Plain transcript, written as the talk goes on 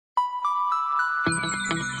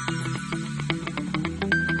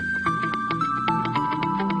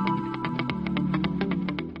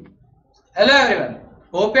Hello everyone,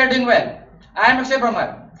 hope you are doing well. I am Akshay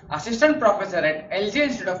Pramar, Assistant Professor at LG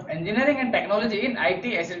Institute of Engineering and Technology in IT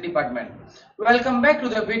ICT Department. Welcome back to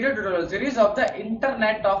the video tutorial series of the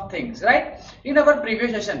Internet of Things, right? In our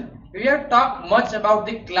previous session, we have talked much about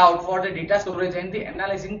the cloud for the data storage and the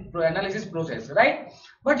analysis process, right?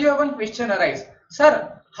 But you have one question arise,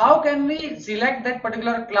 sir, how can we select that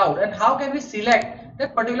particular cloud and how can we select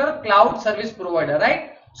that particular cloud service provider,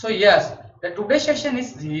 right? So yes, the today's session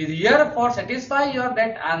is here for satisfy your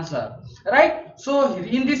that answer, right? So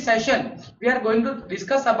in this session we are going to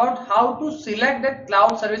discuss about how to select that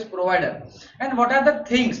cloud service provider and what are the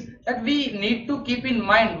things that we need to keep in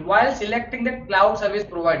mind while selecting that cloud service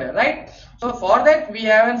provider, right? So for that we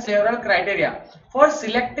have several criteria for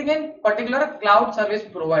selecting a particular cloud service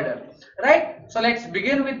provider, right? So let's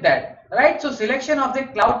begin with that, right? So selection of the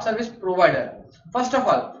cloud service provider. First of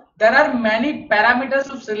all, there are many parameters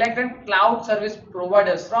to select a cloud service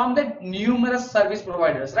providers from the numerous service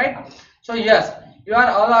providers, right? So yes, you are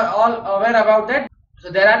all aware about that.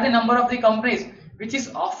 So there are the number of the companies which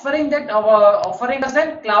is offering that offering us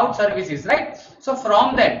that cloud services, right? So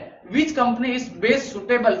from that, which company is best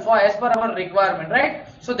suitable for as per our requirement, right?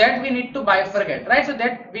 So that we need to bifurcate, right? So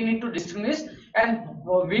that we need to distinguish and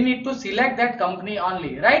we need to select that company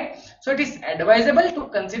only, right? So it is advisable to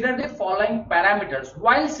consider the following parameters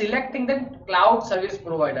while selecting the cloud service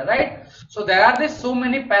provider, right? So there are so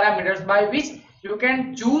many parameters by which you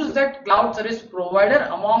can choose that cloud service provider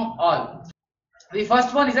among all. The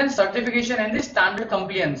first one is a certification and the standard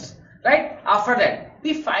compliance, right? After that,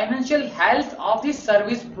 the financial health of the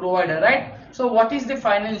service provider, right? So what is the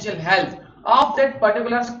financial health of that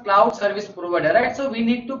particular cloud service provider, right? So we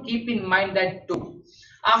need to keep in mind that too.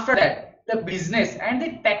 After that, the business and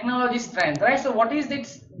the technology strength, right? So what is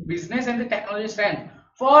this business and the technology strength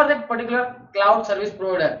for that particular cloud service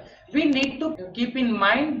provider? We need to keep in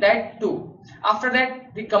mind that too. After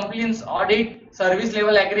that, the compliance audit, service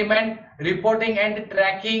level agreement, reporting and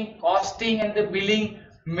tracking, costing and the billing,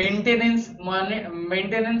 maintenance,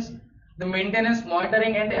 the maintenance,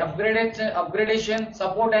 monitoring and the upgradation,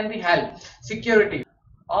 support and the health, security.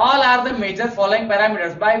 All are the major following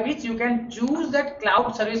parameters by which you can choose that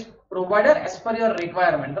cloud service provider as per your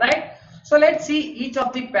requirement, right? So let's see each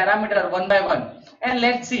of the parameter one by one and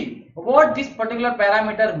let's see what this particular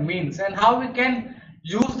parameter means and how we can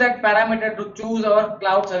use that parameter to choose our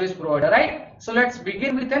cloud service provider, right? So let's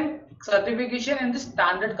begin with an certification and the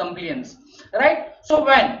standard compliance, right? So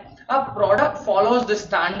when a product follows the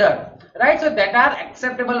standard, right, so that are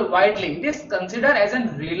acceptable widely, it is considered as a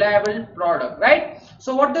reliable product, right?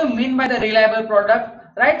 So what do you mean by the reliable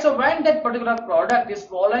product, right? So when that particular product is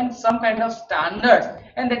following some kind of standards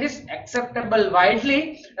and that is acceptable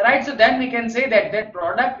widely, right, so then we can say that that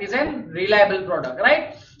product is a reliable product,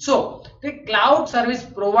 right? So the cloud service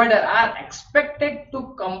provider are expected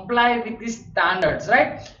to comply with the standards,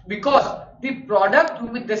 right? Because the product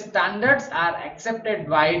with the standards are accepted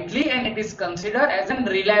widely and it is considered as a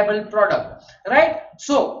reliable product, right?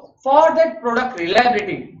 So for that product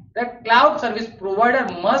reliability, the cloud service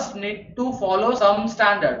provider must need to follow some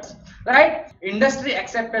standards, right? Industry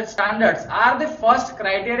accepted standards are the first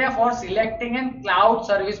criteria for selecting a cloud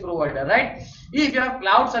service provider, right? If your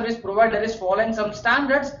cloud service provider is following some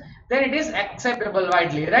standards, then it is acceptable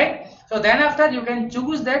widely, right? So then after you can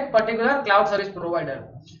choose that particular cloud service provider.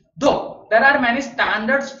 Though there are many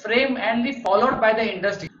standards framed and followed by the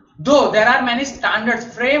industry. Though there are many standards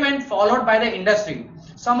framed and followed by the industry,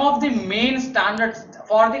 some of the main standards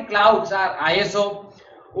for the clouds are ISO,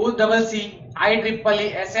 OCC,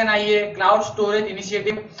 IEEE, SNIA, Cloud Storage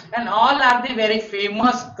Initiative, and all are the very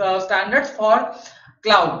famous standards for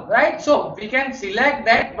cloud, right? So we can select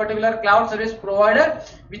that particular cloud service provider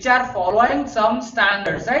which are following some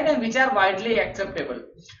standards, right, and which are widely acceptable,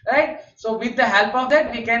 right? So with the help of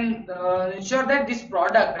that we can ensure that this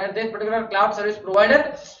product and this particular cloud service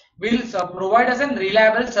provider will provide us a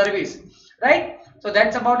reliable service, right? So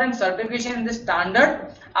that's about a certification in the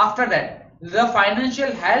standard. After that, the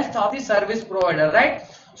financial health of the service provider, right?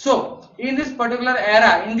 So in this particular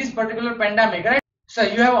era, in this particular pandemic, right, so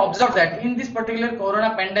you have observed that in this particular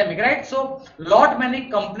corona pandemic, right, so lot many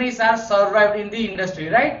companies are survived in the industry,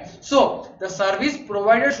 right? So the service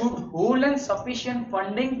provider should hold in sufficient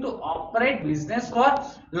funding to operate business for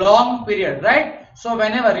long period, right? So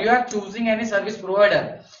whenever you are choosing any service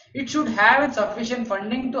provider, it should have sufficient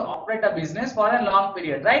funding to operate a business for a long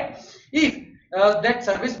period, right? If that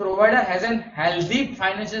service provider has a healthy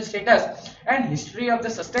financial status and history of the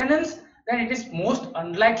sustenance, then it is most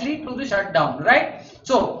unlikely to be shut down, right?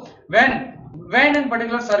 So when when a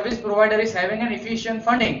particular service provider is having an efficient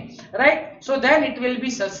funding, right? So then it will be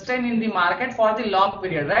sustained in the market for the long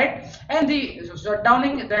period, right? And the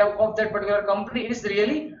shutdowning of that particular company is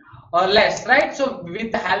really less, right? So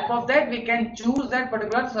with the help of that, we can choose that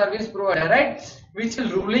particular service provider, right, which will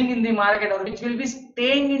ruling in the market or which will be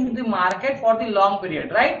staying in the market for the long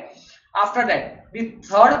period, right? After that, the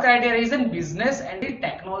third criteria is in business and the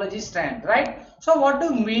technology strength, right? So what do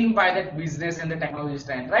you mean by that business and the technology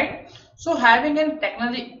strength, right? So having a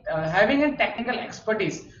technical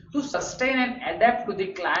expertise to sustain and adapt to the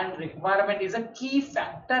client requirement is a key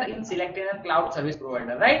factor in selecting a cloud service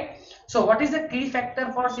provider, right? So what is the key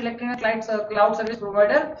factor for selecting a cloud service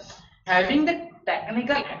provider? Having the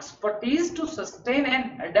technical expertise to sustain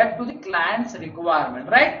and adapt to the client's requirement,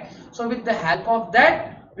 right? So with the help of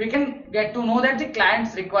that, we can get to know that the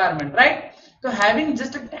client's requirement, right? So having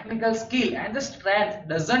just a technical skill and the strength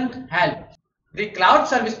doesn't help. The cloud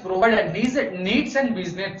service provider needs and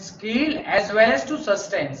business skill as well as to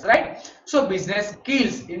sustain, right? So business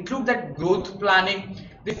skills include that growth planning,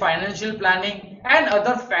 the financial planning, and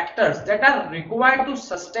other factors that are required to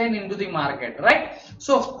sustain into the market, right?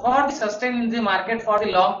 So for the sustain in the market for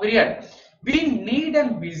the long period, we need a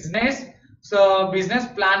business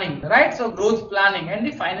planning, right? So growth planning and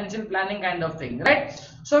the financial planning kind of thing, right?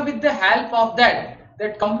 So with the help of that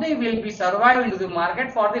company will be survive into the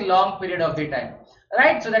market for the long period of the time,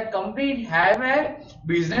 right? So that company have a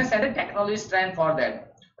business and a technology strength for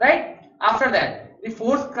that, right? After that, the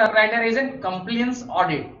fourth criteria is a compliance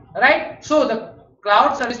audit, right? So the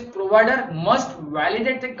cloud service provider must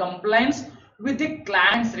validate the compliance with the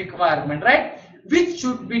client's requirement, right, which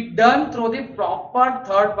should be done through the proper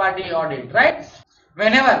third party audit, right?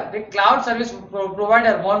 Whenever the cloud service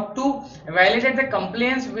provider want to validate the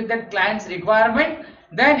compliance with the client's requirement,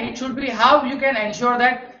 then it should be how you can ensure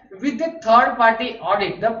that with the third party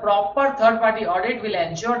audit, the proper third party audit will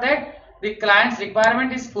ensure that the client's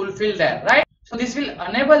requirement is fulfilled there, right? So this will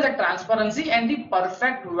enable the transparency and the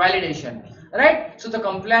perfect validation, right? So the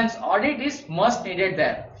compliance audit is must needed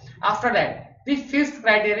there. After that, the fifth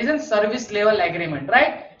criteria is service level agreement,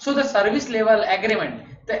 right? So the service level agreement,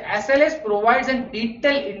 the SLS provides a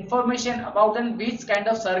detailed information about which kind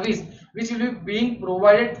of service which will be being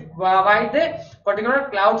provided by the particular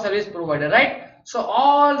cloud service provider, right? So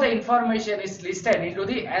all the information is listed into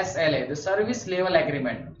the SLA, the service level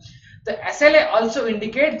agreement. The SLA also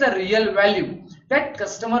indicates the real value that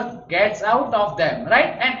customer gets out of them,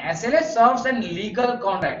 right? And SLA serves a legal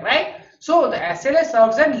contract, right? So the SLA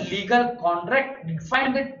serves a legal contract,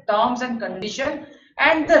 define the terms and condition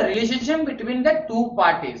and the relationship between the two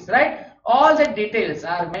parties, right? All the details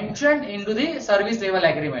are mentioned into the service level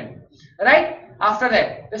agreement, right? After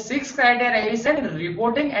that, the sixth criteria is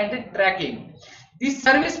reporting and the tracking. The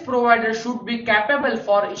service provider should be capable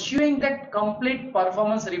for issuing that complete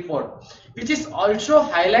performance report, which is also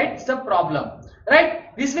highlights the problem,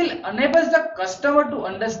 right? This will enable the customer to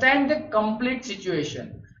understand the complete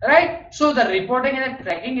situation, right? So the reporting and the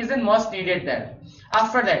tracking is must needed there.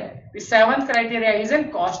 After that, the seventh criteria is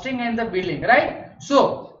in costing and the billing, right?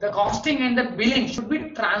 So the costing and the billing should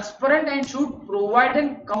be transparent and should provide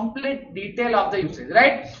a complete detail of the usage,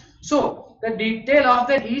 right? So the detail of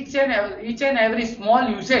that each and every small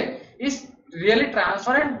usage is really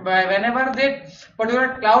transparent whenever the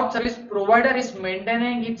particular cloud service provider is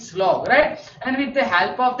maintaining its log, right? And with the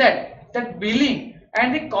help of that billing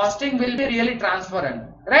and the costing will be really transparent,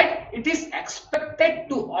 right? It is expected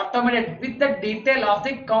to automate with the detail of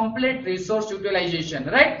the complete resource utilization,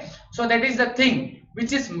 right? So that is the thing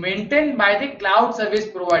which is maintained by the cloud service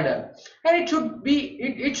provider, and it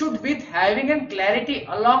should with having a clarity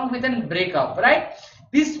along with a breakup, right?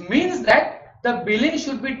 This means that the billing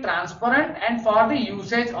should be transparent and for the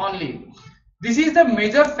usage only. This is the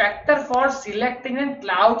major factor for selecting a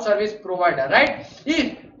cloud service provider, right?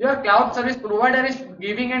 If your cloud service provider is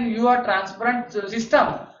giving and you are transparent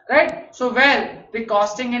system, right? So where the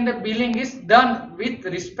costing and the billing is done with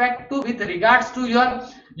regards to your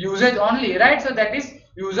usage only, right? So that is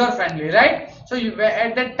user friendly, right? So you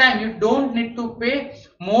at that time you don't need to pay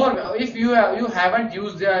more if you haven't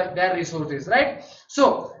used their resources, right?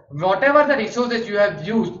 So whatever the resources you have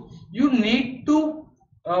used, you need to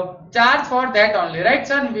charge for that only, right?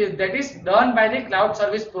 So that is done by the cloud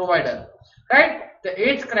service provider, right? The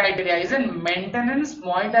eighth criteria is in maintenance,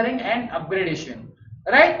 monitoring and upgradation,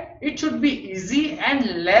 right? It should be easy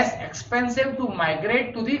and less expensive to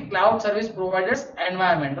migrate to the cloud service provider's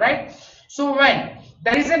environment, right? So when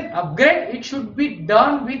there is an upgrade, it should be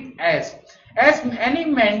done with as any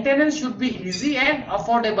maintenance should be easy and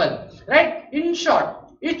affordable, right? In short,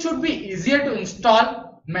 it should be easier to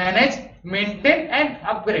install, manage maintain and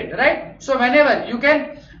upgrade, right? So whenever you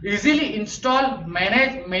can easily install,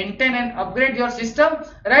 manage, maintain and upgrade your system,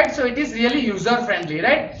 right? So it is really user friendly,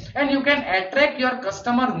 right? And you can attract your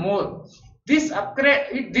customer more. This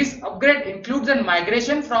upgrade includes a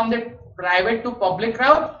migration from the private to public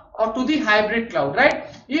cloud or to the hybrid cloud, right?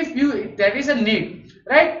 If there is a need,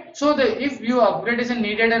 right? So if you upgrade is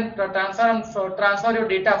needed and transfer your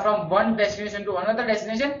data from one destination to another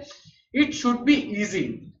destination, it should be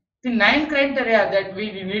easy. The ninth criteria that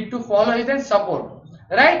we need to follow is then support,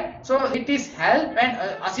 right? So it is help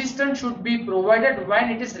and assistance should be provided when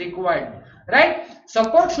it is required, right?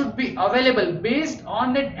 Support should be available based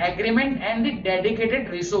on the agreement and the dedicated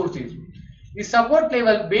resources. The support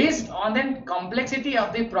level based on the complexity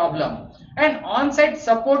of the problem, and on-site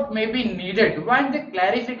support may be needed when the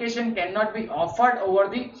clarification cannot be offered over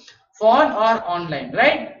the phone or online,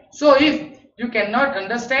 right? So if you cannot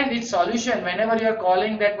understand its solution whenever you are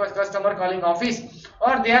calling that customer calling office,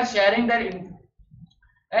 or they are sharing their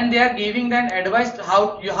and they are giving them advice to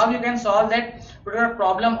how you can solve that particular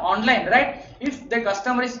problem online, right? If the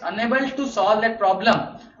customer is unable to solve that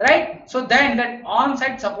problem, right, so then that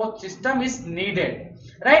on-site support system is needed,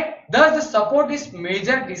 right? Thus the support is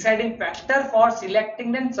major deciding factor for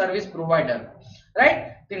selecting the service provider,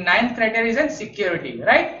 right? The ninth criteria is security,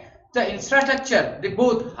 right? The infrastructure, the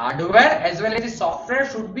both hardware as well as the software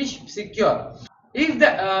should be secure. If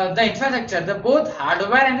the infrastructure, the both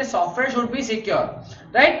hardware and the software should be secure,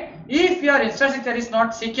 right? If your infrastructure is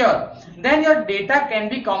not secure, then your data can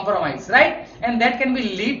be compromised, right? And that can be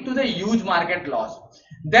lead to the huge market loss.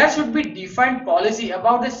 There should be defined policy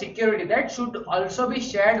about the security that should also be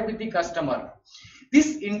shared with the customer.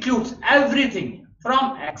 This includes everything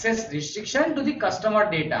from access restriction to the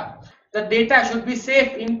customer data. The data should be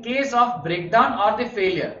safe in case of breakdown or the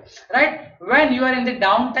failure, right? When you are in the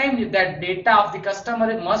downtime, that data of the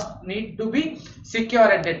customer must need to be secure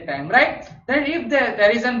at that time, right? Then if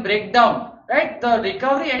there is a breakdown, right, the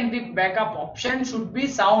recovery and the backup option should be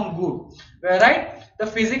sound good, right? The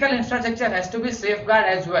physical infrastructure has to be safeguarded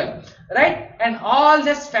as well, right? And all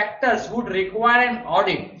these factors would require an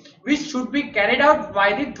audit which should be carried out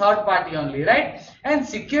by the third party only, right? And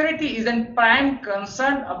security is a prime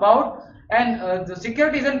concern about, and the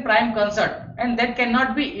security is a prime concern, and that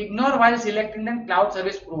cannot be ignored while selecting the cloud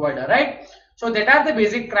service provider, right? So that are the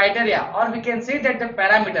basic criteria, or we can say that the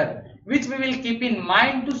parameter which we will keep in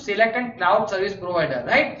mind to select a cloud service provider,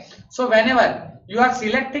 right? So whenever you are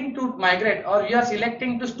selecting to migrate, or you are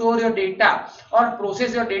selecting to store your data or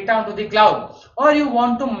process your data onto the cloud, or you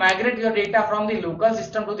want to migrate your data from the local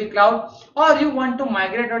system to the cloud, or you want to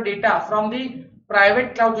migrate your data from the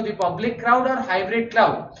private cloud to the public cloud or hybrid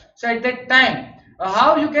cloud, so at that time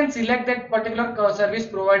how you can select that particular service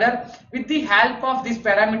provider? With the help of these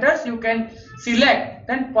parameters you can select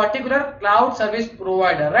that particular cloud service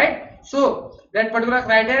provider, right? So that particular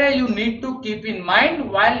criteria you need to keep in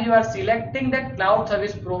mind while you are selecting that cloud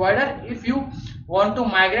service provider if you want to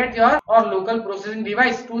migrate your or local processing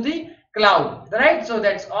device to the cloud, right? So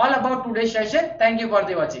that's all about today's session. Thank you for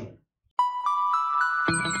the watching.